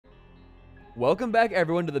Welcome back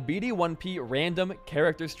everyone to the BD1P random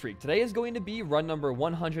character streak. Today is going to be run number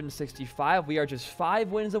 165. We are just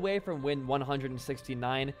 5 wins away from win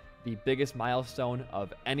 169, the biggest milestone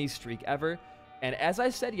of any streak ever. And as I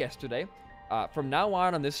said yesterday, from now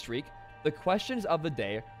on this streak, the questions of the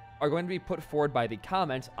day are going to be put forward by the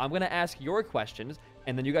comments. I'm going to ask your questions,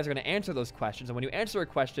 and then you guys are going to answer those questions. And when you answer a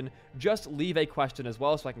question, just leave a question as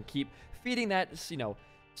well so I can keep feeding that,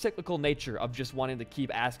 cyclical nature of just wanting to keep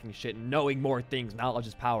asking shit and knowing more things. Knowledge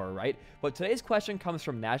is power, right? But today's question comes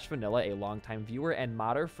from Nash Vanilla, a longtime viewer and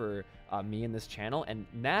modder for me in this channel. And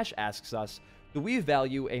Nash asks us, do we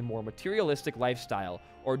value a more materialistic lifestyle,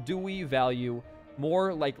 or do we value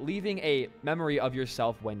more like leaving a memory of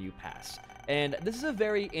yourself when you pass? And this is a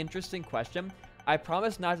very interesting question. I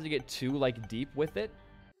promise not to get too deep with it.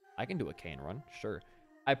 I can do a cane run, sure.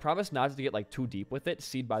 I promise not to get too deep with it.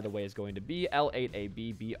 Seed, by the way, is going to be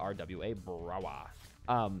L8ABBRWA Brawa.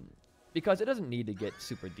 Because it doesn't need to get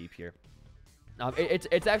super deep here.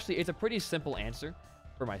 It's a pretty simple answer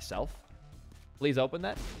for myself. Please open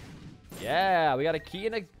that. Yeah, we got a key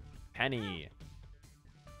and a penny.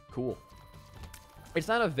 Cool. It's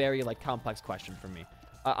not a very complex question for me.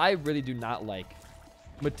 I really do not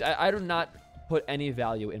I do not put any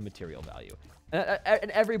value in material value.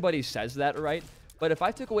 And everybody says that, right? But if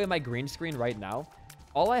I took away my green screen right now,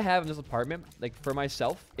 all I have in this apartment, for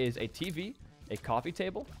myself, is a TV, a coffee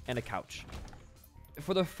table, and a couch.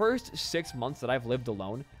 For the first 6 months that I've lived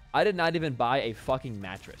alone, I did not even buy a fucking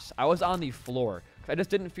mattress. I was on the floor. I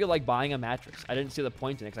just didn't feel like buying a mattress. I didn't see the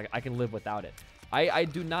point in it because I can live without it. I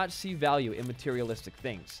do not see value in materialistic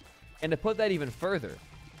things. And to put that even further,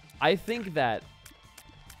 I think that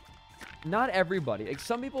not everybody,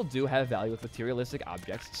 some people do have value with materialistic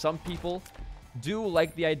objects. Some people do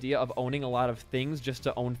like the idea of owning a lot of things just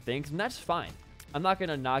to own things, and that's fine. I'm not going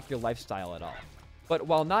to knock your lifestyle at all. But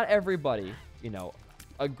while not everybody,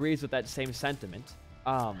 agrees with that same sentiment,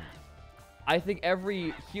 I think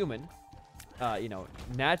every human,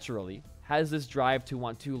 naturally has this drive to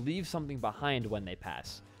want to leave something behind when they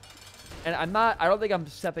pass. And I don't think I'm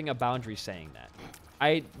stepping a boundary saying that.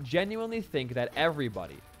 I genuinely think that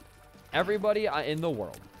everybody in the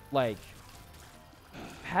world,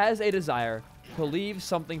 has a desire to leave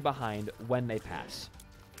something behind when they pass.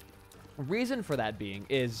 Reason for that being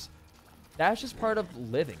is that's just part of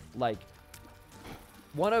living.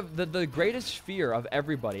 One of the greatest fear of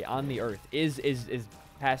everybody on the earth is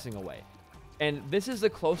passing away. And this is the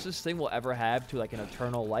closest thing we'll ever have to an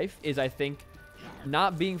eternal life, is I think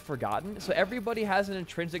not being forgotten. So everybody has an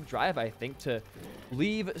intrinsic drive, I think, to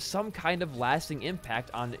leave some kind of lasting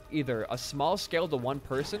impact on either a small scale to one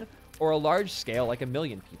person or a large scale like 1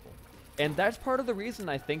 million people. And that's part of the reason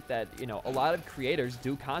I think that, a lot of creators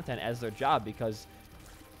do content as their job, because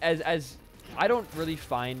as I don't really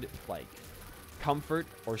find comfort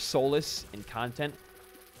or solace in content.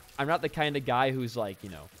 I'm not the kind of guy who's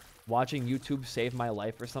watching YouTube save my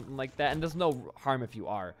life or something like that. And there's no harm if you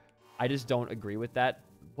are. I just don't agree with that.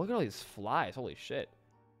 Look at all these flies. Holy shit.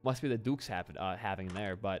 Must be the Dukes having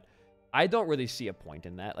there. But I don't really see a point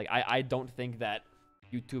in that. I don't think that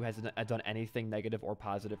YouTube has done anything negative or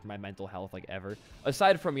positive for my mental health ever.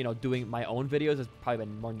 Aside from, doing my own videos has probably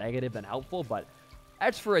been more negative than helpful, but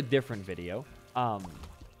that's for a different video.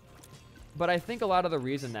 But I think a lot of the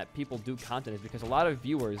reason that people do content is because a lot of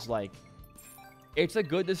viewers, it's a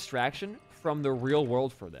good distraction from the real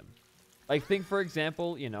world for them. Think, for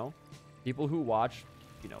example, people who watch,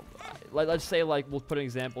 let's say, we'll put an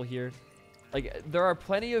example here. There are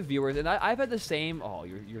plenty of viewers, and I've had the same, oh,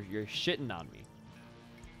 you're shitting on me.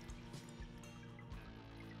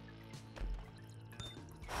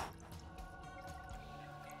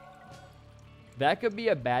 That could be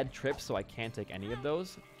a bad trip, so I can't take any of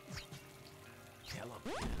those.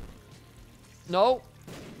 No!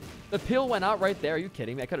 The pill went out right there. Are you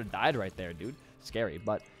kidding me? I could have died right there, dude. Scary.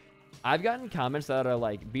 But I've gotten comments that are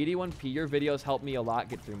BD1P, your videos help me a lot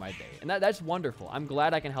get through my day. And that's wonderful. I'm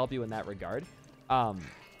glad I can help you in that regard.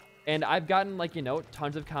 And I've gotten,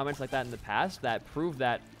 tons of comments like that in the past that prove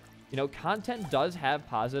that, content does have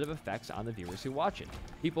positive effects on the viewers who watch it.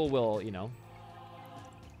 People will,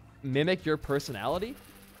 mimic your personality.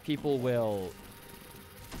 People will...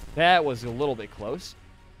 That was a little bit close.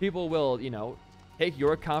 People will, take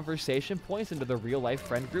your conversation points into the real-life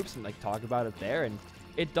friend groups and, talk about it there. And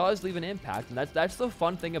it does leave an impact. And that's the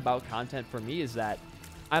fun thing about content for me, is that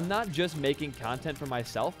I'm not just making content for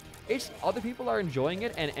myself. It's other people are enjoying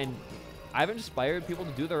it, and I've inspired people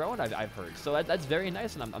to do their own, I've heard. So that's very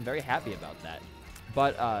nice, and I'm very happy about that.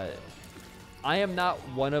 But I am not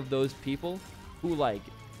one of those people who,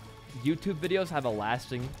 YouTube videos have a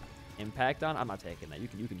lasting impact on, I'm not taking that.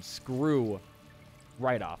 You can screw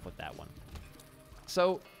right off with that one.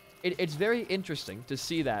 So it's very interesting to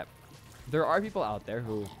see that there are people out there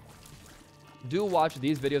who do watch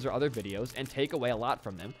these videos or other videos and take away a lot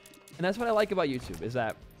from them. And that's what I like about YouTube, is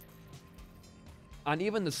that on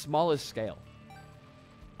even the smallest scale,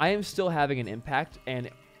 I am still having an impact, and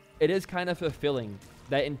it is kind of fulfilling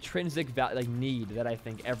that intrinsic need that I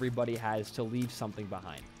think everybody has to leave something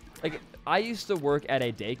behind. Like, I used to work at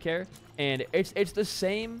a daycare, and it's the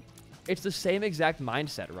same exact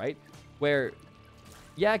mindset, right? Where,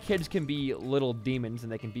 yeah, kids can be little demons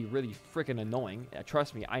and they can be really freaking annoying.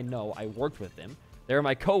 Trust me, I know. I worked with them. They're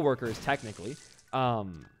my coworkers, technically. I'll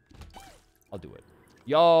do it.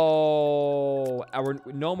 Yo,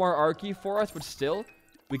 no more Arky for us, but still,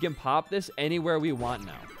 we can pop this anywhere we want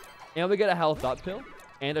now. And we get a health up pill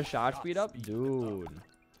and a shot speed up. Dude.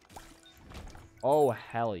 Oh,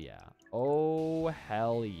 hell yeah. Oh,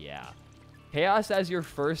 hell yeah. Chaos as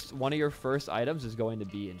one of your first items is going to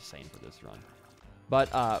be insane for this run.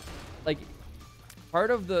 But, like, part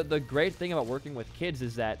of the great thing about working with kids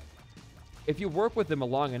is that if you work with them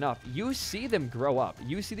long enough, you see them grow up.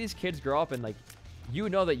 You see these kids grow up, and, like, you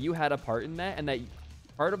know that you had a part in that, and that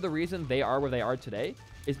part of the reason they are where they are today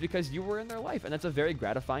is because you were in their life, and that's a very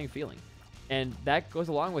gratifying feeling. And that goes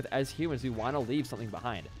along with, as humans, we want to leave something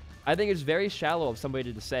behind. I think it's very shallow of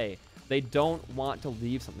somebody to say they don't want to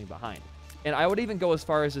leave something behind. And I would even go as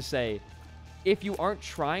far as to say, if you aren't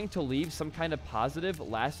trying to leave some kind of positive,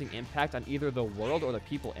 lasting impact on either the world or the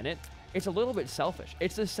people in it, it's a little bit selfish.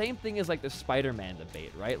 It's the same thing as, like, the Spider-Man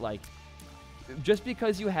debate, right? Like, just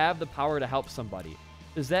because you have the power to help somebody,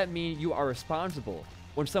 does that mean you are responsible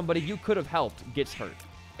when somebody you could have helped gets hurt?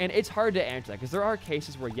 And it's hard to answer that, because there are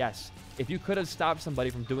cases where, yes, if you could have stopped somebody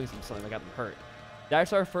from doing something that got them hurt.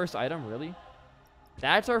 That's our first item, really?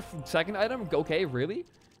 That's our second item? Okay, really?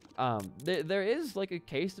 There is, like, a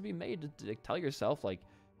case to be made to tell yourself, like,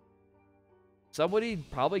 somebody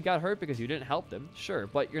probably got hurt because you didn't help them. Sure,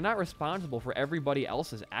 but you're not responsible for everybody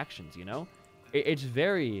else's actions, you know? It's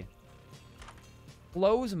very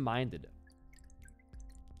close-minded.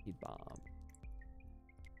 Bomb.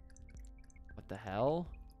 What the hell?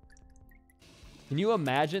 Can you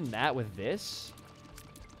imagine that with this?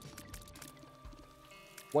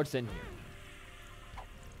 What's in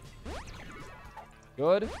here?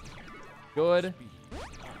 Good. Good.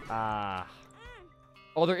 Ah.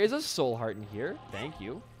 Oh, there is a soul heart in here. Thank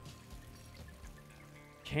you.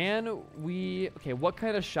 Can we... Okay, what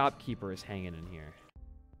kind of shopkeeper is hanging in here?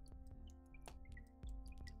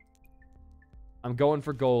 I'm going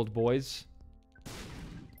for gold, boys.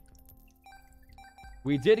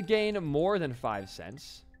 We did gain more than 5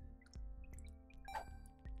 cents.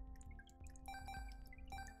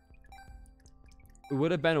 It would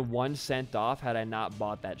have been 1 cent off had I not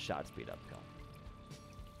bought that shot speed up pill.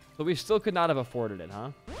 So we still could not have afforded it, huh?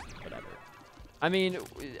 Whatever. I mean,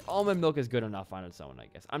 almond milk is good enough on its own, I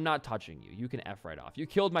guess. I'm not touching you. You can F right off. You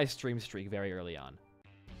killed my stream streak very early on.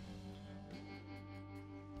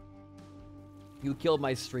 You killed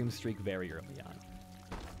my stream streak very early on.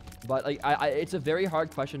 But, like, it's a very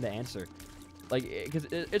hard question to answer. Like, because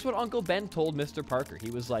it's what Uncle Ben told Mr. Parker.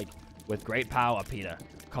 He was like, with great power, Peter,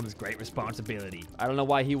 comes great responsibility. I don't know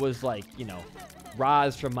why he was like, you know,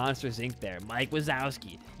 Roz from Monsters, Inc. there. Mike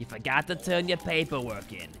Wazowski, you forgot to turn your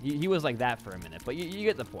paperwork in. He was like that for a minute, but you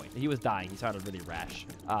get the point. He was dying. He sounded really rash.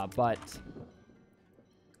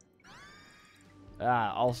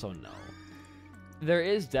 Also no. There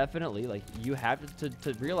is definitely, like, you have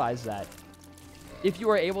to realize that if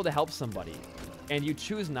you are able to help somebody and you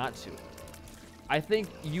choose not to, I think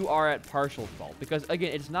you are at partial fault. Because,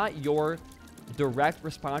 again, it's not your direct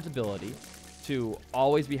responsibility to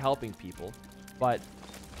always be helping people, but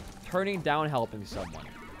turning down helping someone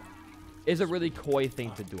is a really coy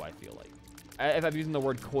thing to do, I feel like. If I'm using the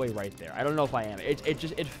word coy right there. I don't know if I am.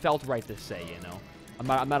 It felt right to say, you know.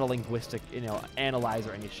 I'm not a linguistic, you know,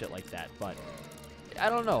 analyzer or any shit like that, but I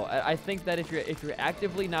don't know. I think that if you're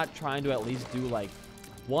actively not trying to at least do, like,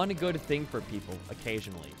 one good thing for people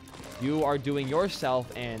occasionally, you are doing yourself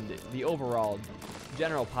and the overall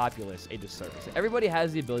general populace a disservice. Everybody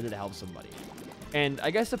has the ability to help somebody. And I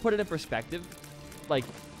guess to put it in perspective, like,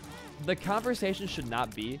 the conversation should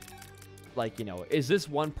not be, like, you know, is this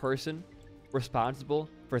one person responsible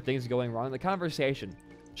for things going wrong? The conversation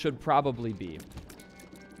should probably be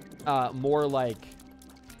more like,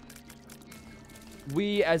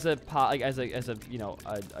 we as a you know,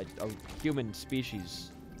 a human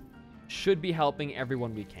species should be helping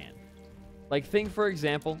everyone we can. Like, think for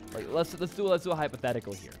example, like, let's do a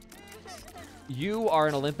hypothetical here. You are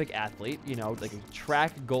an Olympic athlete, you know, like a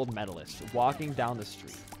track gold medalist, walking down the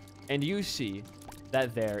street. and you see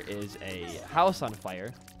that there is a house on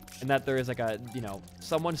fire and that there is like a,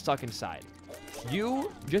 someone stuck inside.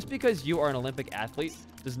 You, just because you are an Olympic athlete,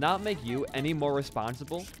 does not make you any more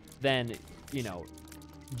responsible than,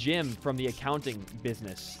 Jim from the accounting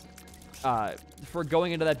business for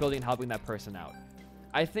going into that building and helping that person out.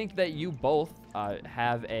 I think that you both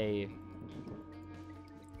have a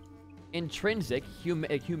intrinsic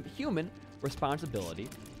human responsibility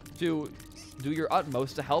to do your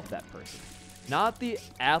utmost to help that person. Not the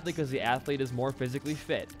athlete because the athlete is more physically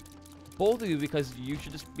fit. Both of you because you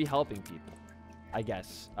should just be helping people, I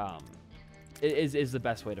guess, is the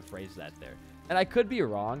best way to phrase that there. And I could be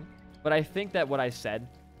wrong, but I think that what I said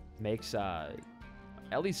makes at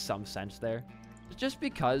least some sense there. Just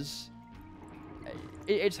because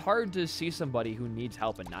it's hard to see somebody who needs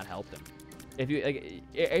help and not help them. If you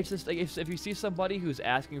it's just like if you see somebody who's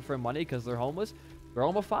asking for money because they're homeless, throw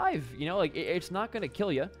them a 5. It's not gonna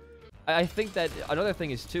kill you. I think that another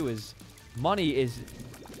thing is money is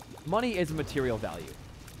a material value.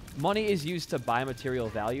 Money is used to buy material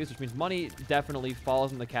values, which means money definitely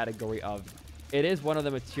falls in the category of it is one of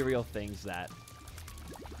the material things that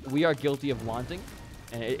we are guilty of wanting,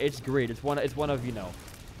 and it's greed. It's one of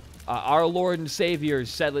our Lord and Savior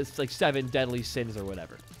said it's like 7 deadly sins or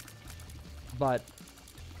whatever. But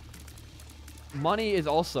money is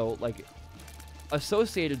also like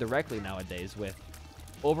associated directly nowadays with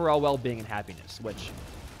overall well-being and happiness, which,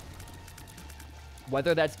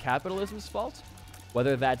 whether that's capitalism's fault,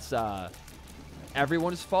 whether that's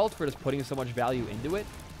everyone's fault for just putting so much value into it,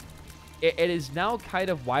 it is now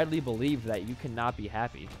kind of widely believed that you cannot be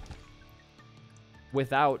happy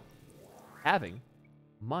without having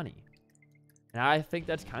money. And I think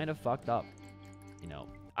that's kind of fucked up.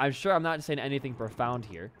 I'm sure I'm not saying anything profound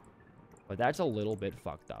here, but that's a little bit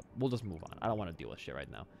fucked up. We'll just move on. I don't want to deal with shit right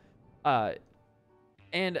now.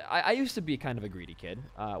 And I used to be kind of a greedy kid.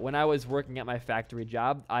 When I was working at my factory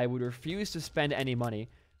job, I would refuse to spend any money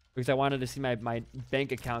because I wanted to see my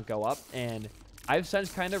bank account go up. And I've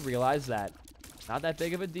since kind of realized that it's not that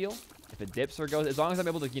big of a deal. If it dips or goes, as long as I'm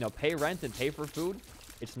able to, pay rent and pay for food,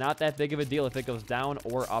 it's not that big of a deal if it goes down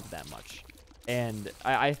or up that much. And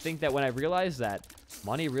I think that when I realized that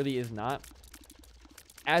money really is not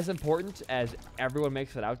as important as everyone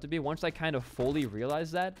makes it out to be, once I kind of fully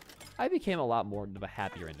realized that, I became a lot more of a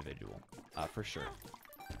happier individual, for sure.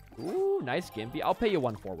 Ooh, nice Gimpy. I'll pay you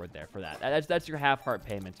 1 forward there for that. That's your half-heart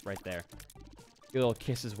payments right there. Give you a little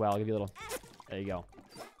kiss as well. Give you a little... There you go.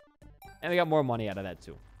 And we got more money out of that,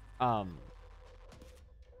 too. I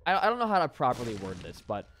don't know how to properly word this,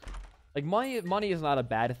 but... Like, money is not a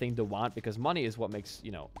bad thing to want because money is what makes,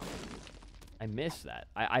 I miss that.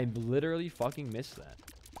 I literally fucking miss that.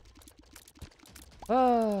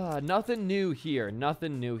 Nothing new here.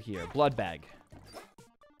 Nothing new here. Blood bag.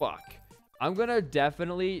 Fuck. I'm gonna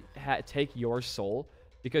definitely take your soul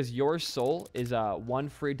because your soul is 1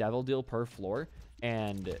 free devil deal per floor.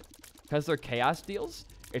 And because they're chaos deals,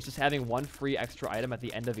 it's just having 1 free extra item at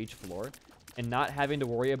the end of each floor and not having to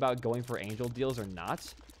worry about going for angel deals or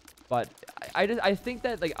not. But I think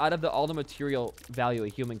that, like, out of all the material value a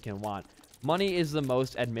human can want, money is the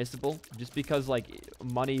most admissible just because, like,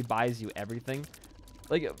 money buys you everything.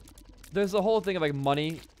 Like, there's the whole thing of, like,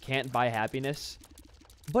 money can't buy happiness.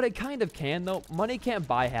 But it kind of can, though. Money can't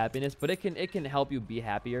buy happiness, but it can help you be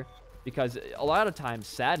happier. Because a lot of times,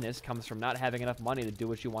 sadness comes from not having enough money to do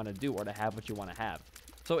what you want to do or to have what you want to have.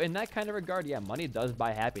 So in that kind of regard, yeah, money does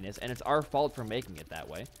buy happiness. And it's our fault for making it that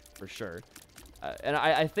way, for sure. And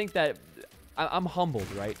I think that I'm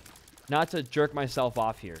humbled, right? Not to jerk myself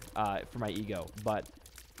off here for my ego, but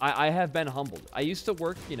I have been humbled. I used to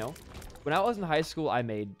work, when I was in high school, I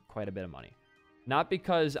made quite a bit of money. Not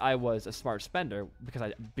because I was a smart spender,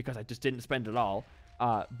 because I just didn't spend it all,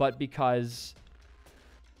 but because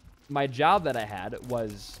my job that I had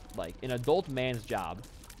was like an adult man's job,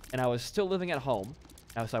 and I was still living at home.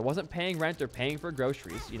 So I wasn't paying rent or paying for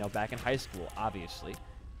groceries, back in high school, obviously.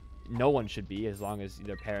 No one should be, as long as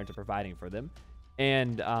their parents are providing for them.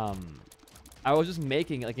 And I was just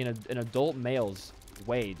making like an adult male's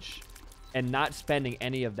wage and not spending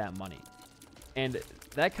any of that money. And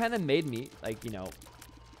that kind of made me, like,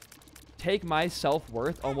 take my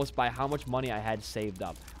self-worth almost by how much money I had saved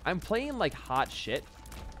up. I'm playing like hot shit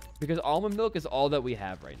because almond milk is all that we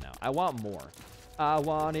have right now. I want more. I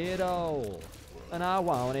want it all, and I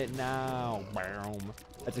want it now. Boom.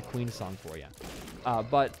 That's a Queen song for you.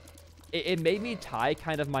 But it made me tie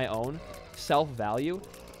kind of my own self-value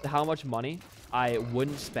to how much money I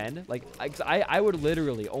wouldn't spend. Like, I would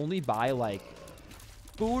literally only buy, like,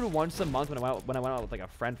 food once a month when I went out with, like, a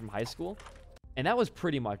friend from high school. And that was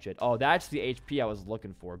pretty much it. Oh, that's the HP I was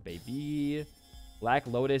looking for, baby. Black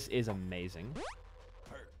Lotus is amazing.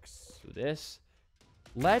 Do this.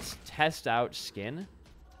 Let's test out Skin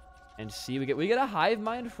and see. We get a Hive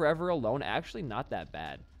Mind Forever Alone. Actually, not that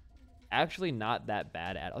bad. Actually, not that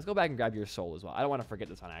bad at. Let's go back and grab your soul as well. I don't want to forget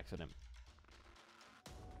this on accident.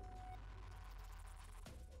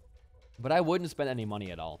 But I wouldn't spend any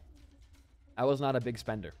money at all. I was not a big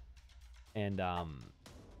spender. And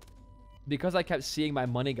because I kept seeing my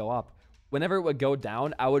money go up, whenever it would go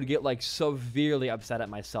down, I would get like severely upset at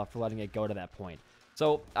myself for letting it go to that point.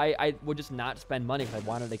 So I would just not spend money because I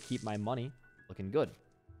wanted to keep my money looking good.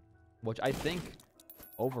 Which I think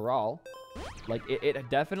overall, like it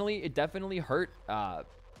definitely hurt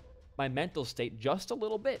my mental state just a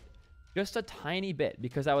little bit. Just a tiny bit,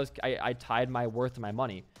 because I tied my worth to my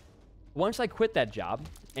money. Once I quit that job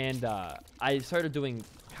and I started doing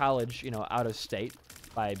college, you know, out of state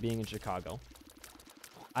by being in Chicago,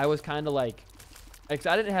 I was kind of like I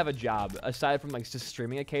didn't have a job aside from like just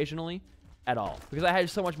streaming occasionally at all, because I had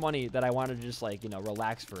so much money that I wanted to just like, you know,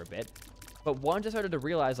 relax for a bit. But once I started to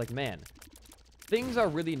realize like, man, things are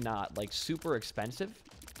really not like super expensive,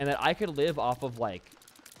 and that I could live off of like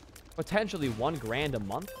potentially $1 grand a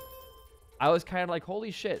month, I was kind of like, holy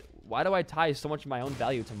shit, why do I tie so much of my own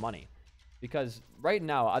value to money? Because right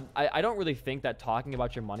now, I don't really think that talking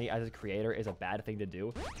about your money as a creator is a bad thing to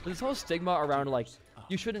do. But this whole stigma around like,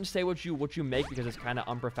 you shouldn't say what you make because it's kind of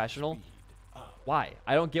unprofessional. Why?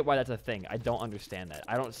 I don't get why that's a thing. I don't understand that.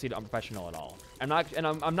 I don't see it unprofessional at all. I'm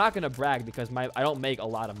not gonna brag because I don't make a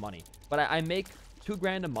lot of money, but I make $2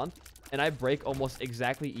 grand a month, and I break almost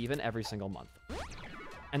exactly even every single month,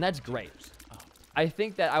 and that's great. I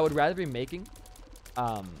think that I would rather be making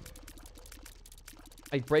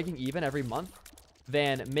like breaking even every month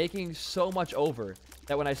than making so much over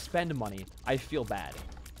that when I spend money, I feel bad.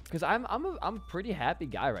 Because I'm a pretty happy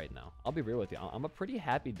guy right now. I'll be real with you. I'm a pretty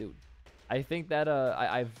happy dude. I think that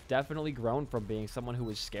I've definitely grown from being someone who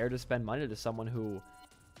was scared to spend money to someone who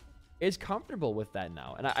is comfortable with that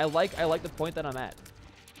now. And I like the point that I'm at.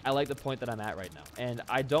 I like the point that I'm at right now. And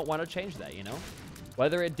I don't want to change that, you know?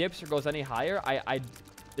 Whether it dips or goes any higher,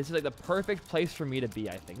 this is like the perfect place for me to be,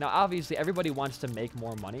 I think. Now, obviously, everybody wants to make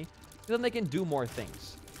more money, so then they can do more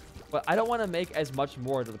things. But I don't want to make as much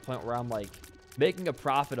more to the point where I'm like making a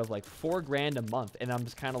profit of like $4 grand a month, and I'm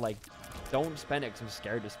just kind of like, don't spend it because I'm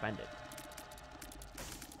scared to spend it.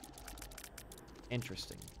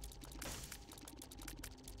 Interesting.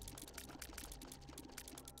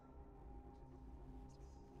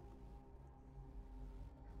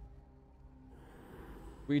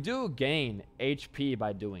 We do gain HP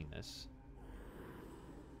by doing this.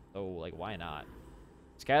 So, like, why not?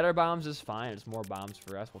 Scatter bombs is fine. It's more bombs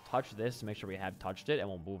for us. We'll touch this to make sure we have touched it, and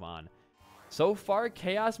we'll move on. So far,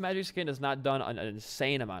 Chaos Magic Skin has not done an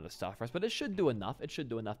insane amount of stuff for us, but it should do enough. It should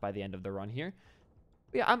do enough by the end of the run here.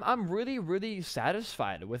 Yeah, I'm really, really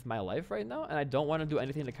satisfied with my life right now, and I don't want to do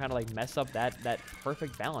anything to kind of like mess up that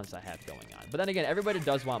perfect balance I have going on. But then again, everybody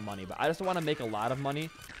does want money, but I just don't want to make a lot of money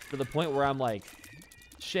to the point where I'm like,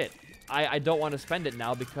 shit, I don't want to spend it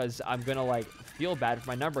now because I'm gonna like feel bad for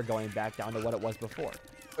my number going back down to what it was before.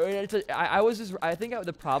 I think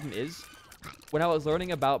the problem is when I was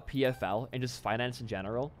learning about PFL and just finance in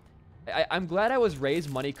general, I'm glad I was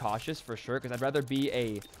raised money cautious for sure, because I'd rather be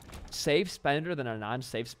a safe spender than a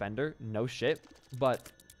non-safe spender. No shit.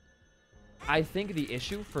 But I think the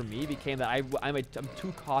issue for me became that I'm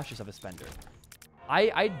too cautious of a spender.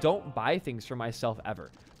 I don't buy things for myself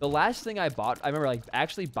ever. The last thing I bought, I remember like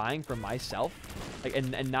actually buying for myself, like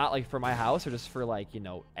and not like for my house or just for like, you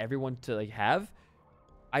know, everyone to like have.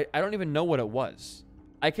 I don't even know what it was.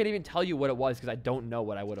 I can't even tell you what it was because I don't know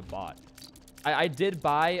what I would have bought. I did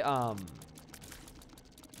buy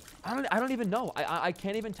I don't even know. I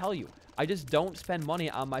can't even tell you. I just don't spend money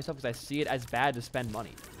on myself because I see it as bad to spend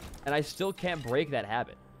money, and I still can't break that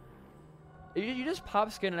habit. You just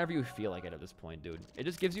pop skin whenever you feel like it at this point, dude. It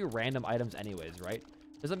just gives you random items anyways, right?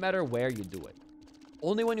 Doesn't matter where you do it.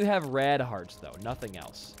 Only when you have rad hearts though, nothing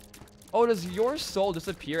else. Oh, does your soul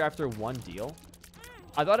disappear after one deal?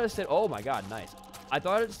 I thought it said, oh my god, nice. I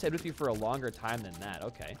thought it stayed with you for a longer time than that.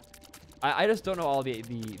 Okay. I just don't know all the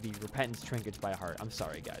repentance trinkets by heart. I'm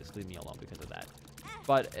sorry, guys. Leave me alone because of that.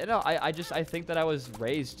 But, you know, I think that I was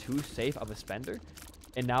raised too safe of a spender.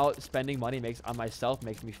 And now spending money on myself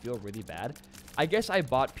makes me feel really bad. I guess I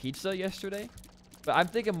bought pizza yesterday. But I'm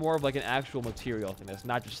thinking more of like an actual material thing. That's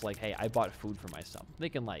not just like, hey, I bought food for myself. I'm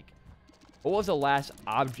thinking like, what was the last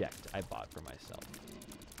object I bought for myself?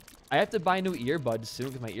 I have to buy new earbuds soon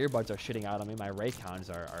because my earbuds are shitting out on me. My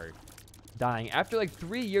Raycons are dying after like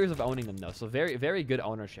 3 years of owning them though. So very, very good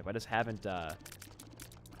ownership. I just haven't, well,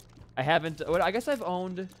 I guess I've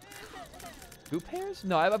owned 2 pairs?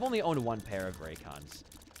 No, I've only owned 1 pair of Raycons.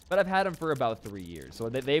 But I've had them for about 3 years. So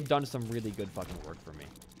they've done some really good fucking work for me.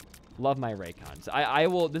 Love my Raycons. I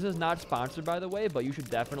will, this is not sponsored by the way, but you should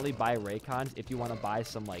definitely buy Raycons if you want to buy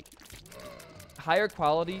some like higher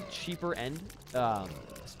quality, cheaper end,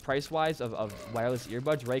 price-wise of wireless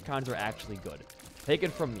earbuds. Raycons are actually good. Take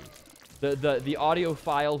it from me. The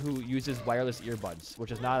audiophile who uses wireless earbuds,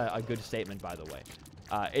 which is not a good statement by the way.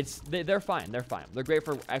 They're fine. They're fine. They're great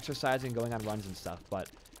for exercising, going on runs and stuff. But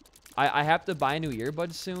I have to buy new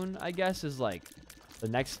earbuds soon, I guess, is like the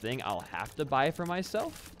next thing I'll have to buy for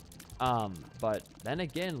myself. But then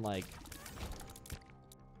again, like,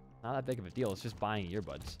 not that big of a deal. It's just buying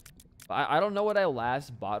earbuds. I don't know what I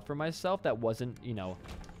last bought for myself that wasn't, you know,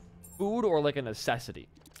 food or like a necessity.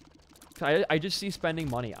 I just see spending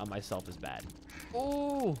money on myself as bad.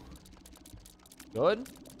 Oh, good.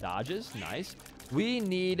 Dodges. Nice. We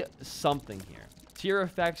need something here. Tier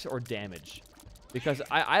effects or damage. Because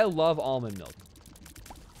I love almond milk.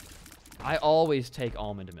 I always take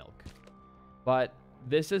almond milk. But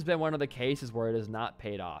this has been one of the cases where it has not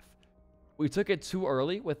paid off. We took it too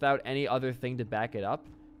early without any other thing to back it up.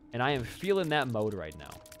 And I am feeling that mode right now.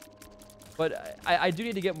 But I do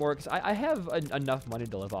need to get more because I have enough money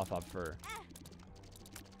to live off of for...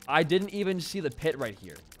 I didn't even see the pit right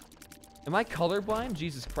here. Am I colorblind?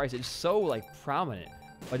 Jesus Christ, it's so like prominent.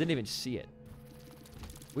 I didn't even see it.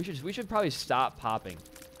 We should probably stop popping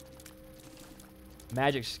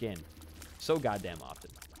magic skin so goddamn often.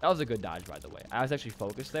 That was a good dodge, by the way. I was actually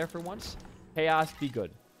focused there for once. Chaos, be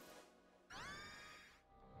good.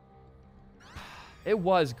 It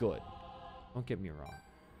was good. Don't get me wrong.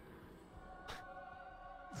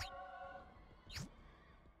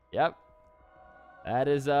 Yep. That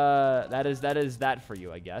is that for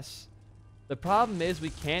you, I guess. The problem is we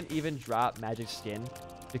can't even drop magic skin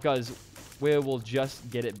because we will just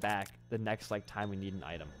get it back the next like time we need an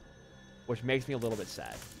item, which makes me a little bit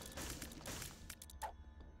sad.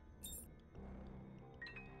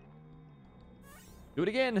 Do it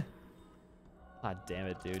again. Ah, damn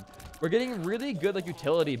it, dude. We're getting really good like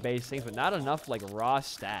utility-based things, but not enough like raw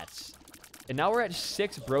stats. And now we're at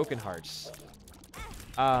 6 broken hearts.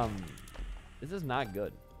 This is not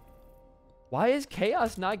good. Why is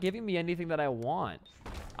Chaos not giving me anything that I want?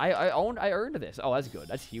 I earned this. Oh, that's good.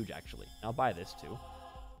 That's huge, actually. I'll buy this, too.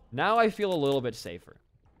 Now I feel a little bit safer.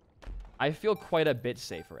 I feel quite a bit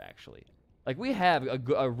safer, actually. Like, we have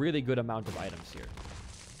a really good amount of items here.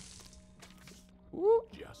 Woo.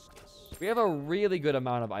 Justice. We have a really good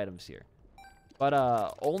amount of items here. But,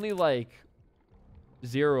 only, like,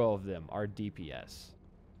 0 of them are DPS.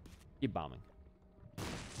 Keep bombing.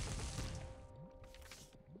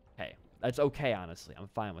 Hey, that's okay, honestly. I'm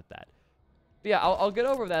fine with that. But yeah, I'll get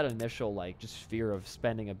over that initial, like, just fear of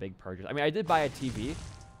spending a big purchase. I mean, I did buy a TV,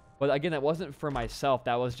 but again, that wasn't for myself.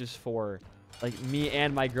 That was just for, like, me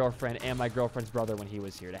and my girlfriend and my girlfriend's brother when he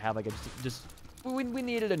was here to have, like, we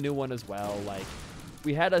needed a new one as well. Like,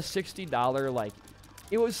 we had a $60, like,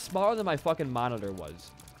 it was smaller than my fucking monitor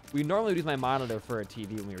was. We normally use my monitor for a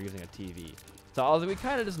TV when we were using a TV. So I was like, we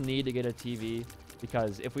kind of just need to get a TV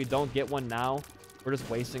because if we don't get one now, we're just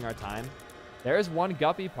wasting our time. There's one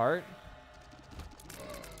guppy part.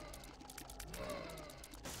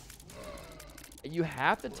 You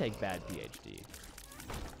have to take bad PhD.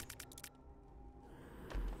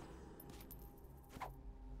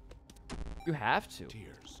 You have to.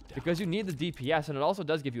 Because you need the DPS, and it also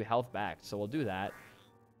does give you health back, so we'll do that.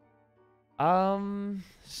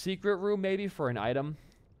 Secret room maybe for an item.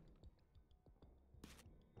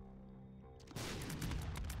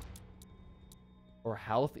 Or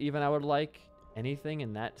health even I would like. Anything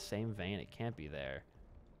in that same vein, it can't be there.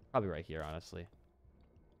 Probably right here, honestly.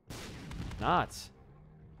 Not.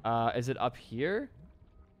 Is it up here?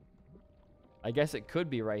 I guess it could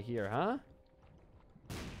be right here, huh?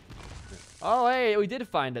 Oh, hey, we did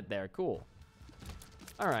find it there. Cool.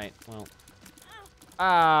 All right, well.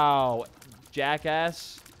 Ow,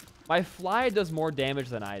 jackass. My fly does more damage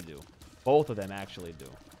than I do. Both of them actually do.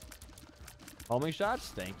 Homing shots,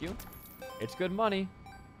 thank you. It's good money.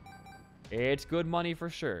 It's good money for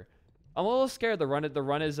sure. I'm a little scared. The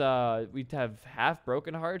run is we have half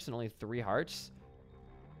broken hearts and only 3 hearts.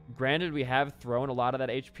 Granted, we have thrown a lot of that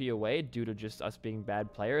HP away due to just us being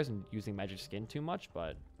bad players and using magic skin too much,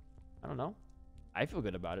 but I don't know. I feel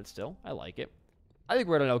good about it still. I like it. I think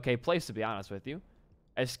we're at an okay place, to be honest with you.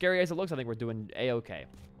 As scary as it looks, I think we're doing A-okay.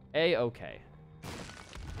 A-okay.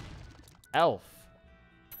 Elf.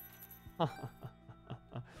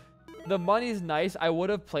 The money's nice. I would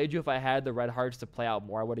have played you if I had the red hearts to play out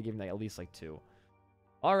more. I would have given like at least like 2.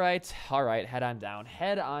 All right. Head on down.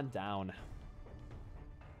 Head on down.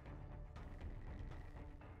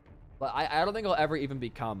 But I don't think I'll ever even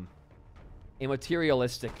become a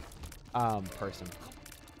materialistic person.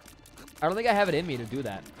 I don't think I have it in me to do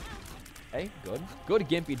that. Hey, good. Good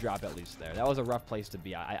Gimpy drop at least there. That was a rough place to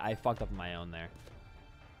be. I fucked up on my own there.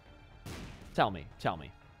 Tell me.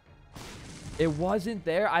 It wasn't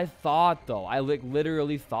there? I thought, though. I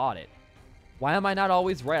literally thought it. Why am I not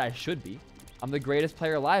always right? I should be. I'm the greatest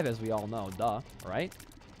player alive, as we all know. Duh. Right?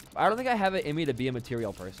 I don't think I have it in me to be a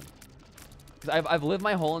material person. Because I've lived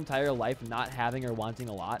my whole entire life not having or wanting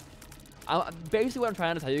a lot. Basically, what I'm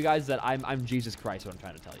trying to tell you guys is that I'm Jesus Christ, what I'm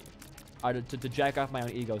trying to tell you. To jack off my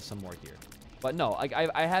own ego some more here. But no, like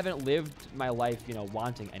I haven't lived my life, you know,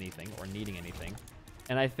 wanting anything or needing anything.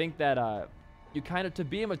 And I think that you kind of, to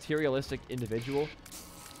be a materialistic individual,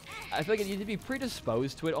 I feel like you need to be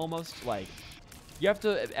predisposed to it almost. Like, you have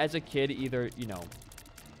to, as a kid, either, you know,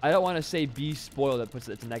 I don't want to say be spoiled, that puts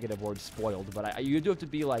it's a negative word, spoiled, but you do have to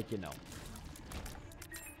be like, you know,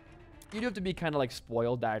 you do have to be kind of like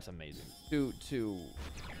spoiled. That's amazing.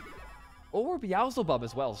 Or Beelzebub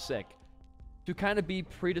as well, sick. To kind of be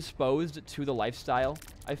predisposed to the lifestyle,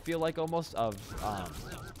 I feel like almost of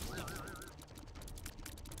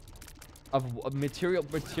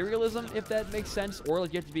materialism, if that makes sense. Or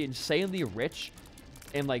like you have to be insanely rich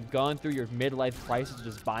and like going through your midlife crisis,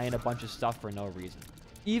 just buying a bunch of stuff for no reason.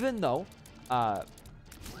 Even though,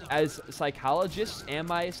 as psychologists and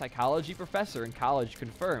my psychology professor in college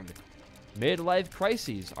confirmed, midlife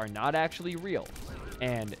crises are not actually real.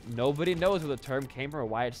 And nobody knows where the term came from or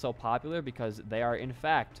why it's so popular, because they are, in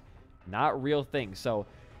fact, not real things. So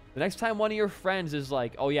the next time one of your friends is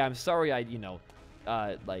like, oh yeah, I'm sorry I, you know,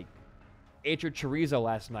 like, ate your chorizo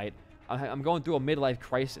last night. I'm going through a midlife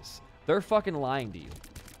crisis. They're fucking lying to you.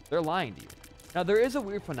 They're lying to you. Now, there is a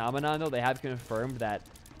weird phenomenon, though. They have confirmed that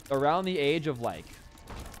around the age of, like,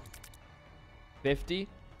 50...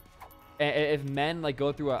 if men like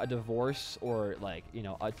go through a divorce or like, you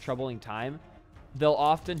know, a troubling time, they'll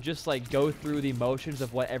often just like go through the motions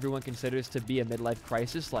of what everyone considers to be a midlife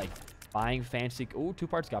crisis, like buying fancy, ooh, 2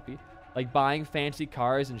 parts guppy, like buying fancy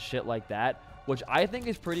cars and shit like that, which I think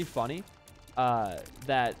is pretty funny.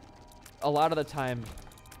 That a lot of the time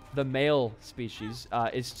the male species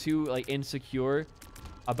is too like insecure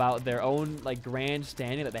about their own like grand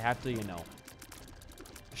standing that they have to, you know,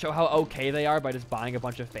 show how okay they are by just buying a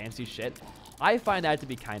bunch of fancy shit. I find that to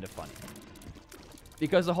be kind of funny,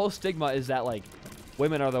 because the whole stigma is that like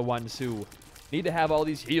women are the ones who need to have all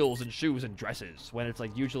these heels and shoes and dresses, when it's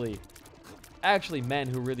like usually actually men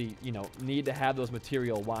who really, you know, need to have those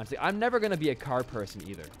material wants. I'm never going to be a car person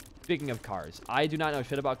either. Speaking of cars, I do not know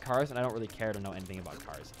shit about cars, and I don't really care to know anything about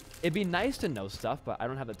cars. It'd be nice to know stuff, but I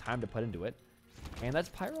don't have the time to put into it. And that's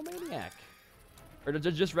Pyromaniac. Or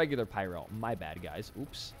just regular Pyro. My bad, guys.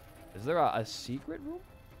 Oops. Is there a secret room?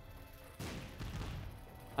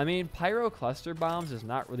 I mean, Pyro cluster bombs is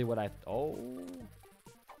not really what I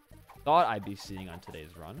thought I'd be seeing on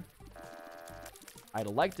today's run. I'd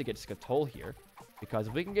like to get Skatol here, because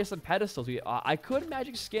if we can get some pedestals, I could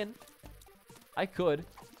magic skin. I could.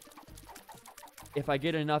 If I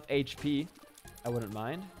get enough HP, I wouldn't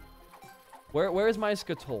mind. Where's my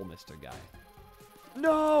Skatol, Mr. Guy?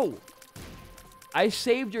 No! I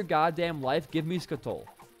saved your goddamn life. Give me Skatol.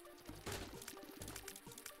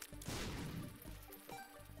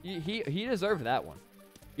 He deserved that one.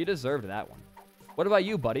 He deserved that one. What about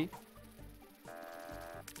you, buddy?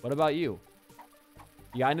 What about you?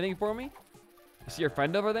 You got anything for me? You see your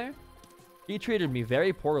friend over there? He treated me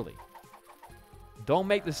very poorly. Don't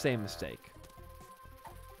make the same mistake.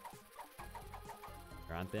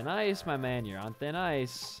 You're on thin ice, my man. You're on thin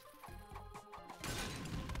ice.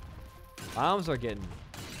 Bombs are getting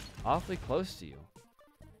awfully close to you.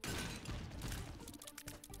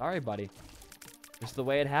 Sorry, buddy. Just the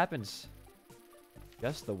way it happens.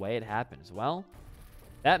 Just the way it happens. Well,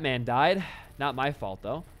 that man died. Not my fault,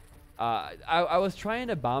 though. I was trying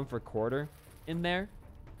to bomb for quarter in there.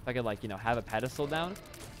 If I could, like, you know, have a pedestal down.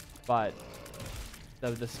 But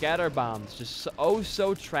the scatter bombs just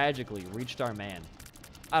so tragically reached our man.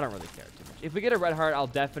 I don't really care too much. If we get a red heart, I'll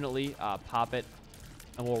definitely pop it.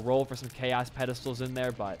 And we'll roll for some chaos pedestals in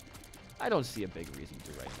there. But I don't see a big reason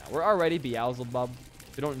to right now. We're already Beelzebub.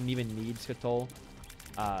 We don't even need Skatol.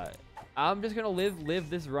 I'm just going to live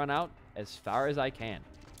this run out as far as I can.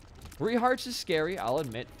 3 hearts is scary, I'll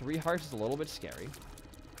admit. 3 hearts is a little bit scary.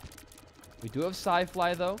 We do have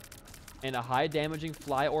Psy-Fly, though. And a high damaging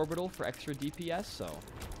fly orbital for extra DPS. So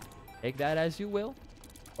take that as you will.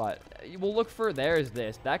 But we'll look for, there's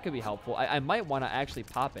this. That could be helpful. I might want to actually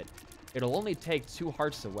pop it. It'll only take 2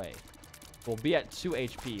 hearts away. We'll be at 2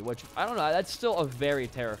 HP, which, I don't know, that's still a very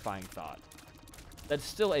terrifying thought. That's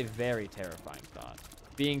still a very terrifying thought.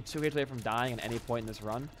 Being 2 hits away from dying at any point in this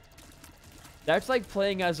run. That's like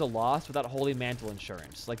playing as a Lost without Holy Mantle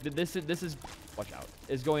Insurance. Like, this is, watch out,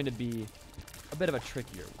 is going to be a bit of a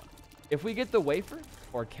trickier one. If we get the Wafer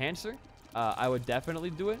or Cancer, I would definitely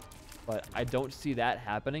do it. But I don't see that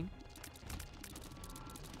happening.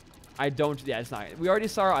 Yeah, it's not. We already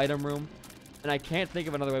saw our item room. And I can't think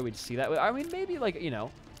of another way we'd see that. I mean, maybe, like, you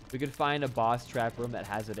know, we could find a boss trap room that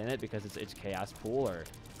has it in it because it's Chaos Pool. Or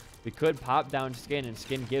we could pop down Skin and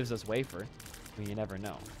Skin gives us Wafer. I mean, you never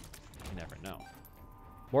know. You never know.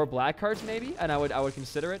 More black hearts, maybe? And I would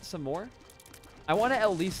consider it some more. I want to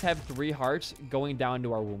at least have 3 hearts going down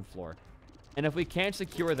to our womb floor. And if we can't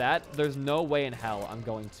secure that, there's no way in hell I'm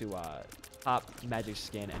going to pop Magic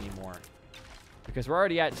Skin anymore. Because we're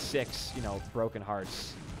already at 6, you know, broken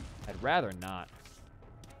hearts. I'd rather not.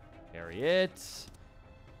 Carry it.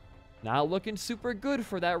 Not looking super good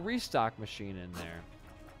for that restock machine in there.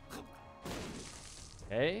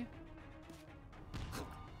 Okay.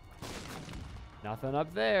 Nothing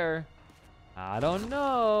up there. I don't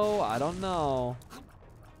know. I don't know.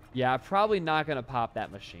 Yeah, probably not going to pop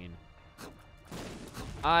that machine.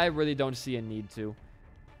 I really don't see a need to.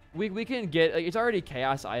 We can get, like, it's already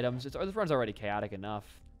chaos items. This run's already chaotic enough.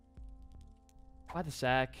 Buy the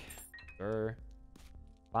sack. Sure.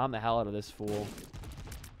 Bomb the hell out of this fool.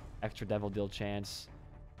 Extra devil deal chance.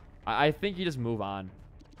 I think you just move on.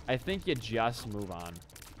 I think you just move on.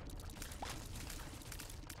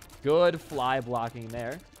 Good fly blocking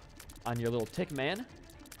there on your little tick man.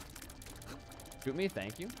 Shoot me,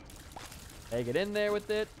 thank you. Hey, get in there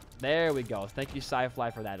with it. There we go. Thank you,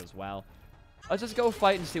 Sci-Fly, for that as well. Let's just go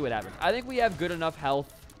fight and see what happens. I think we have good enough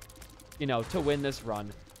health, you know, to win this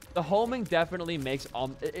run. The homing definitely makes,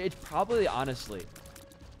 it's probably, honestly,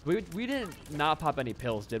 we didn't not pop any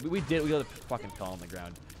pills, did we? We did. We got a fucking pill on the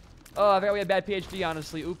ground. Oh, I forgot we had bad PhD,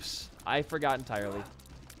 honestly. Oops. I forgot entirely.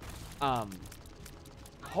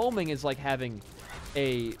 Homing is like having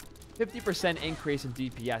a 50% increase in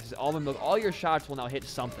DPS. All your shots will now hit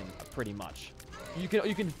something, pretty much. You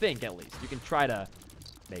can think, at least. You can try to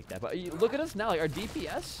make that. But look at us now. Like, our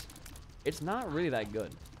DPS, it's not really that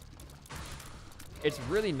good. It's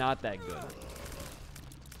really not that good.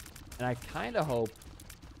 And I kind of hope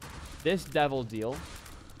this devil deal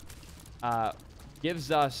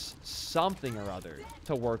gives us something or other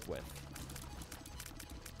to work with.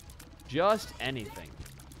 Just anything.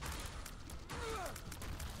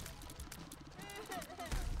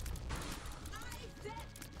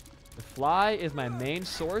 The fly is my main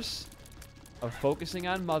source of focusing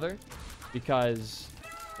on Mother because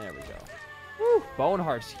there we go. Woo,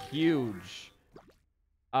 Boneheart's huge.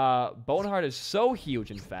 Boneheart is so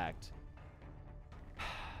huge, in fact.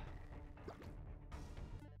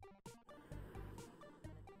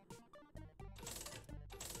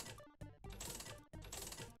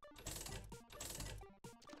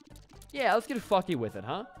 Yeah, let's get fucky with it,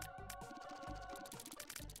 huh?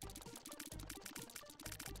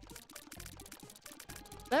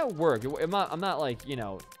 That worked. I'm not like, you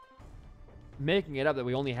know, making it up that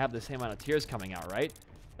we only have the same amount of tears coming out, right?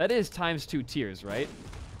 That is times 2 tears, right?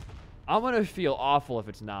 I'm gonna feel awful if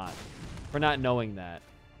it's not, for not knowing that.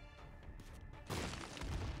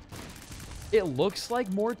 It looks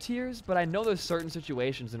like more tears, but I know there's certain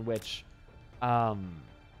situations in which, well,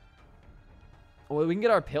 we can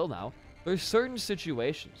get our pill now. There's certain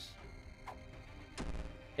situations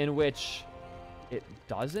in which it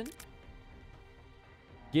doesn't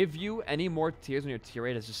give you any more tears when your tear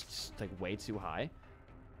rate is just like way too high.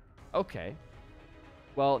 Okay.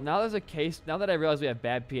 Well, now there's a case. Now that I realize we have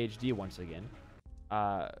bad PhD once again,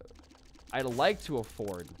 I'd like to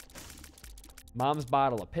afford Mom's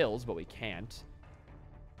bottle of pills, but we can't.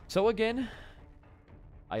 So again,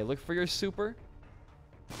 I look for your super.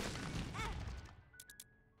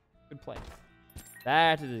 Good play.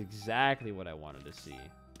 That is exactly what I wanted to see.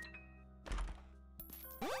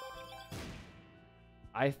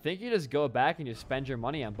 I think you just go back and you spend your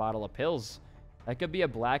money on bottle of pills. That could be a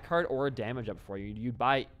black heart or a damage up for you. You'd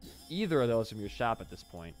buy either of those from your shop at this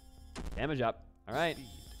point. Damage up. All right.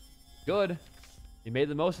 Good. You made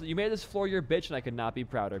the most. You made this floor your bitch, and I could not be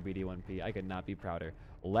prouder, BD1P. I could not be prouder.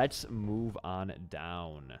 Let's move on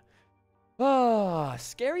down. Ah,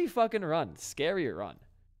 scary fucking run. Scary run.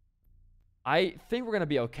 I think we're gonna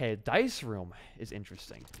be okay. Dice room is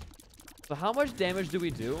interesting. So how much damage do we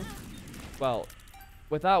do? Well,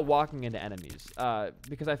 without walking into enemies,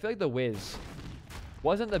 because I feel like the Wiz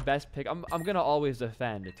Wasn't the best pick. I'm going to always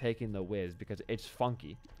defend taking the Wiz because it's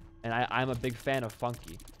funky. And I'm a big fan of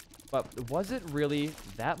funky. But was it really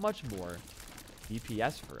that much more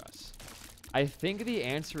DPS for us? I think the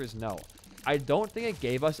answer is no. I don't think it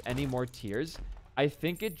gave us any more tiers. I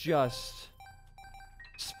think it just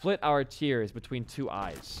split our tiers between two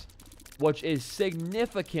eyes, which is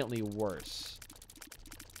significantly worse.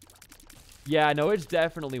 Yeah, no, it's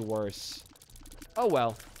definitely worse. Oh,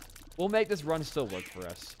 well. We'll make this run still work for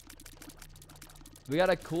us. We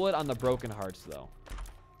gotta cool it on the broken hearts, though.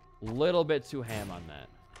 Little bit too ham on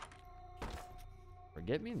that.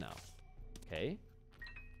 Forget me now. Okay.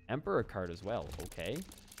 Emperor card as well. Okay.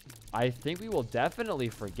 I think we will definitely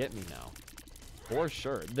forget me now. For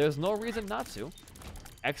sure. There's no reason not to.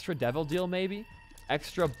 Extra devil deal, maybe?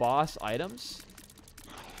 Extra boss items?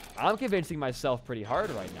 I'm convincing myself pretty hard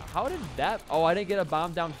right now. How did that... Oh, I didn't get a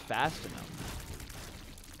bomb down fast enough.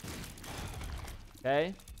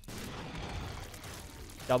 Okay.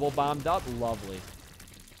 Double bombed up. Lovely.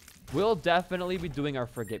 We'll definitely be doing our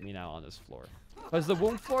forget me now on this floor. Because the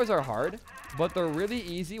womb floors are hard, but they're really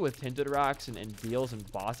easy with tinted rocks and deals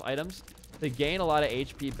and boss items to gain a lot of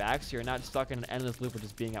HP back, so you're not stuck in an endless loop of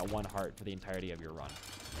just being at 1 heart for the entirety of your run.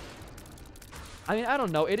 I mean, I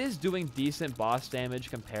don't know. It is doing decent boss damage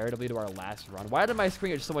comparatively to our last run. Why did my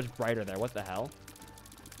screen get so much brighter there? What the hell?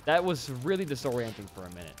 That was really disorienting for a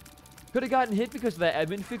minute. Could have gotten hit because of that.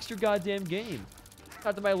 Edmund, fix your goddamn game.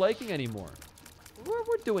 Not to my liking anymore.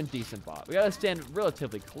 We're doing decent boss. We gotta stand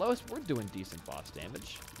relatively close. We're doing decent boss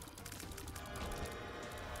damage.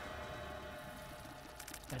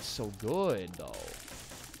 That's so good, though.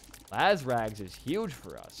 Lazrags is huge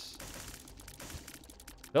for us.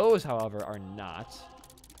 Those, however, are not.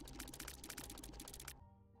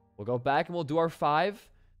 We'll go back and we'll do our 5.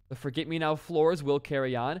 The Forget Me Now floors will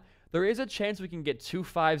carry on. There is a chance we can get 2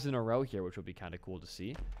 5s in a row here, which would be kind of cool to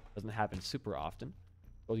see. Doesn't happen super often.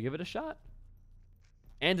 We'll give it a shot.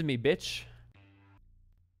 And me, bitch.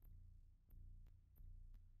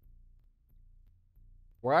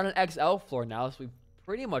 We're on an XL floor now, so we've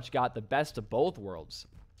pretty much got the best of both worlds.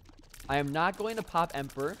 I am not going to pop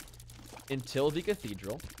Emperor until the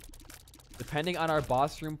Cathedral, depending on our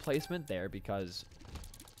boss room placement there, because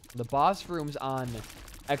the boss rooms on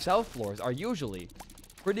XL floors are usually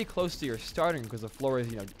pretty close to your starting because the floor is,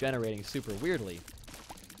 generating super weirdly.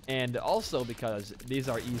 And also because these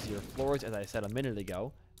are easier floors, as I said a minute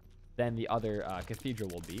ago, than the other Cathedral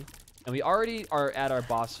will be. And we already are at our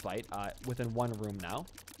boss fight within 1 room now,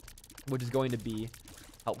 which is going to be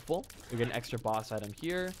helpful. We get an extra boss item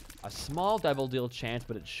here, a small devil deal chance,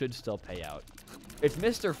 but it should still pay out. It's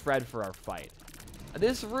Mr. Fred for our fight.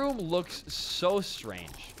 This room looks so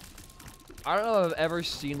strange. I don't know if I've ever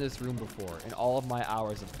seen this room before in all of my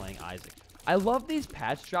hours of playing Isaac. I love these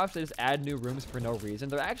patch drops. They just add new rooms for no reason.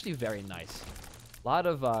 They're actually very nice. A lot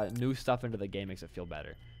of new stuff into the game makes it feel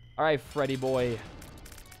better. All right, Freddy boy.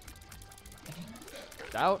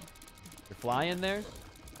 Out. You're flying there.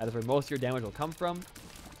 That is where most of your damage will come from.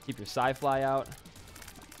 Keep your Sci-Fly out.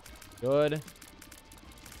 Good.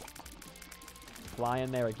 Fly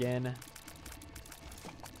in there again.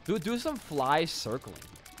 Do some fly circling.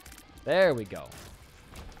 There we go.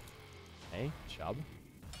 Hey, Chub.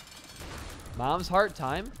 Mom's Heart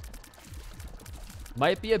time.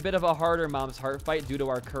 Might be a bit of a harder Mom's Heart fight due to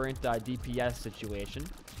our current DPS situation.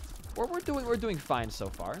 We're doing fine so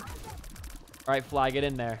far. All right, Fly, get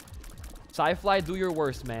in there. Sci-Fly, do your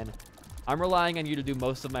worst, man. I'm relying on you to do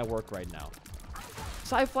most of my work right now.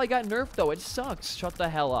 Sci-Fly got nerfed, though. It sucks. Shut the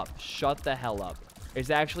hell up. Shut the hell up. It's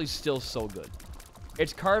actually still so good.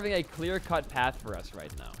 It's carving a clear-cut path for us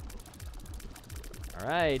right now. All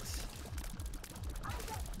right.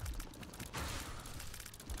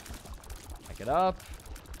 Back it up.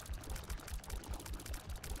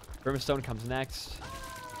 Brimstone comes next.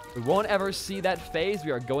 We won't ever see that phase.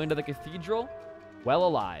 We are going to the Cathedral well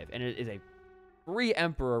alive. And it is a free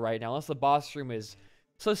Emperor right now, unless the boss room is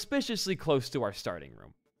suspiciously close to our starting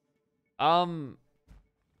room.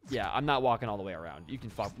 Yeah, I'm not walking all the way around. You can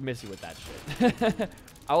fuck Missy with that shit.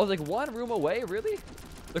 I was like, 1 room away? Really?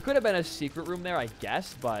 There could have been a secret room there, I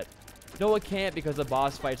guess, but no, it can't because the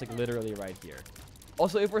boss fight's like literally right here.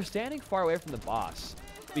 Also, if we're standing far away from the boss,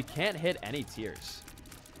 we can't hit any tiers.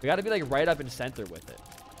 We got to be like right up in center with it.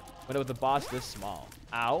 But with the boss this small.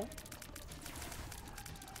 Ow.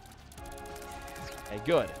 Okay,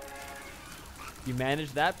 good. You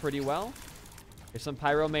managed that pretty well. There's some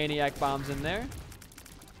Pyromaniac bombs in there.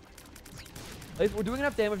 At least we're doing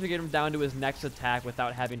enough damage to get him down to his next attack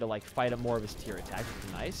without having to like fight up more of his tier attacks, which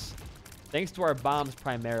is nice. Thanks to our bombs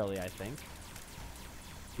primarily, I think.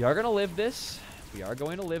 We are going to live this. We are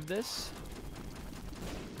going to live this.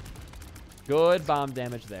 Good bomb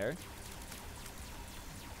damage there.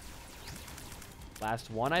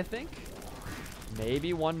 Last one, I think.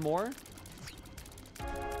 Maybe one more.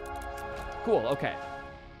 Cool, okay.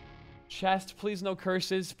 Chest, please no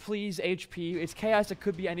curses. Please HP. It's chaos. It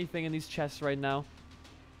could be anything in these chests right now.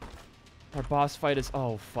 Our boss fight is...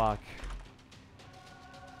 Oh, fuck.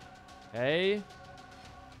 Okay.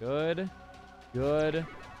 Good. Good.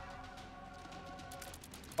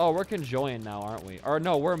 Oh, we're conjoined now, aren't we? Or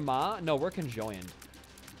no, we're No, we're conjoined.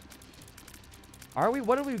 Are we?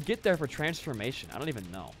 What did we get there for transformation? I don't even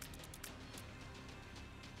know.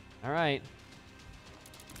 All right.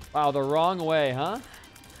 Wow, the wrong way, huh?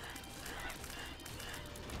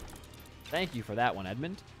 Thank you for that one,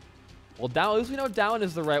 Edmund. Well, down. At least we know down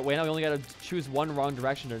is the right way. Now we only got to choose one wrong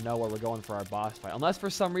direction to know where we're going for our boss fight. Unless for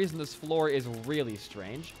some reason this floor is really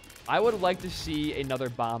strange. I would like to see another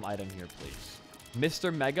bomb item here, please.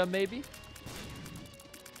 Mr. Mega, maybe?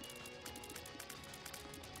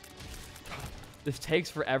 This takes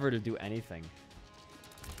forever to do anything.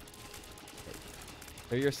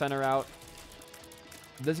 Clear your center out.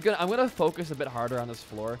 I'm gonna focus a bit harder on this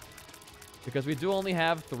floor because we do only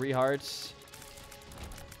have 3 hearts.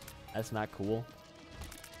 That's not cool.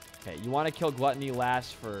 Okay, you want to kill Gluttony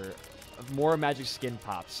last for more magic skin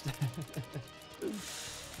pops.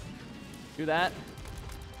 Do that.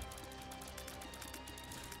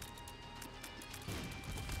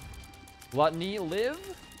 Gluttony, live.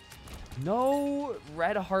 No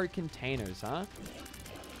red heart containers, huh?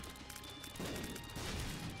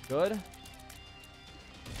 Good.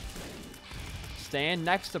 Stand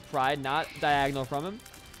next to Pride, not diagonal from him.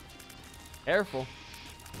 Careful.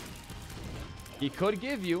 He could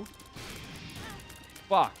give you.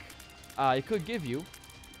 Fuck. He could give you.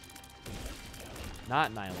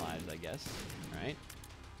 Not 9 lives, I guess. Right?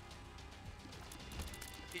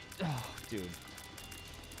 Oh, dude.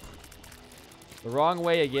 The wrong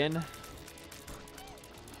way again.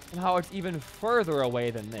 Somehow it's even further away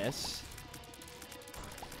than this.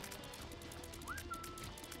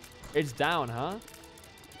 It's down, huh?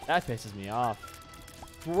 That pisses me off.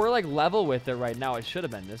 If we're like level with it right now, it should have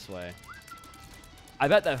been this way. I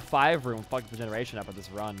bet that 5 room fucked the generation up with this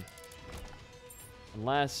run.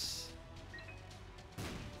 Unless...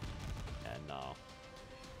 Yeah, no.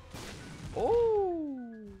 Oh.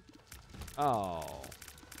 Oh.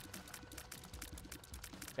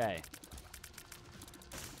 Okay.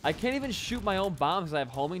 I can't even shoot my own bombs because I have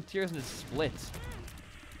homing tiers and it splits.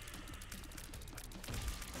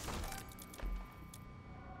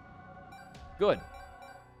 Good.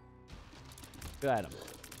 Good item.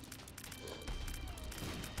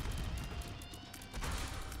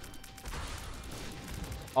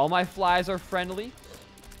 All my flies are friendly.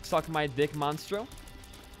 Suck my dick, Monstro.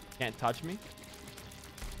 Can't touch me.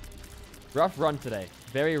 Rough run today.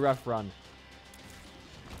 Very rough run.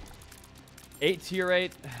 8 tier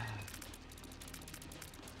 8.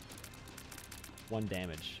 1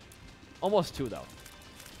 damage. Almost 2 though.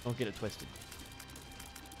 Don't get it twisted.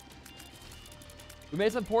 We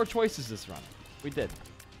made some poor choices this run. We did.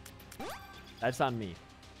 That's on me.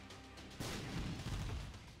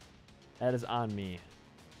 That is on me.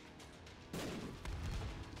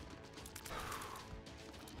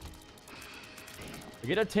 We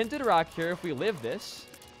get a tinted rock here if we live this.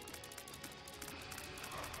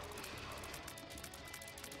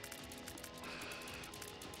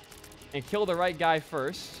 And kill the right guy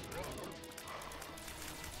first.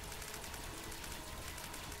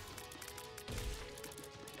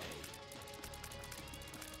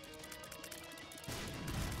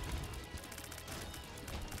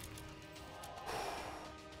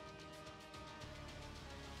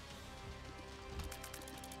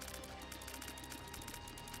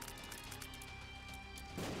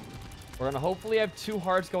 We're gonna hopefully have 2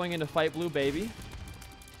 hearts going into Fight Blue Baby.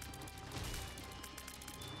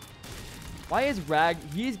 Why is Rag...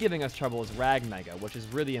 He's giving us trouble as Rag Mega, which is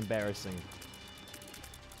really embarrassing.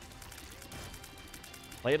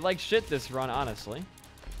 Played like shit this run, honestly.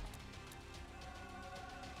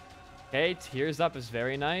 Okay, Tears Up is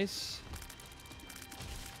very nice.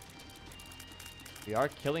 We are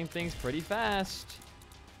killing things pretty fast.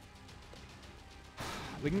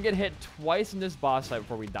 We can get hit twice in this boss fight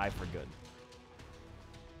before we die for good.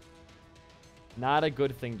 Not a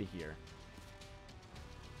good thing to hear.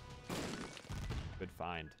 Good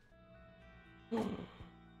find.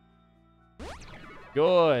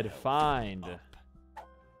 Good find.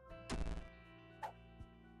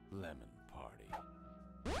 Lemon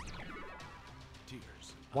party.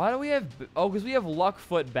 Tears. Why do we have... Oh, because we have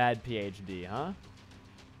Luckfoot bad PhD, huh?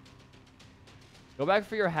 Go back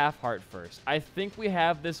for your half heart first. I think we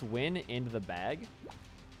have this win into the bag.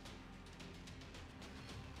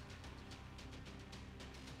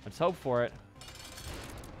 Let's hope for it.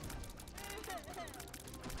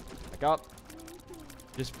 Back up.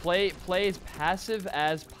 Just play as passive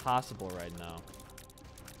as possible right now.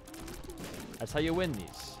 That's how you win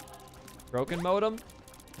these. Broken Modem,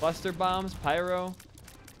 Buster Bombs, Pyro.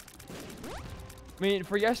 I mean,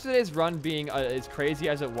 for yesterday's run being as crazy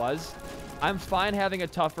as it was, I'm fine having a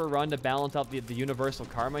tougher run to balance out the universal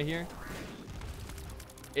karma here.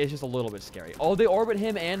 It's just a little bit scary. Oh, they orbit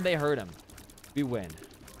him and they hurt him. We win.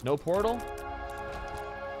 No portal.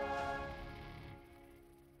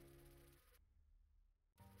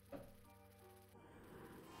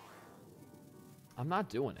 I'm not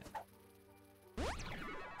doing it.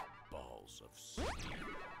 Balls of steel.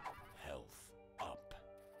 Health up.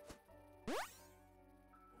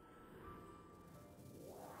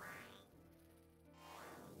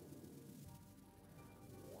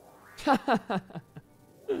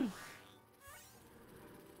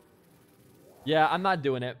 Yeah, I'm not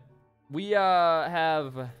doing it. We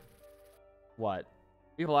have what?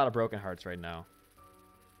 We have a lot of broken hearts right now.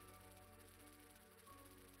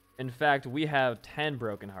 In fact, we have 10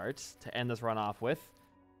 broken hearts to end this run off with.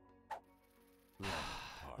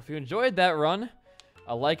 If you enjoyed that run,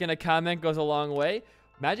 a like and a comment goes a long way.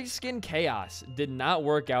 Magic Skin Chaos did not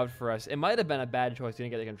work out for us. It might have been a bad choice. We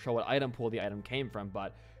didn't get to control what item pool the item came from,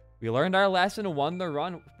 but we learned our lesson and won the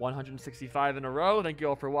run. 165 in a row. Thank you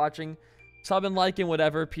all for watching. Sub and like and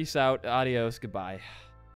whatever. Peace out. Adios. Goodbye.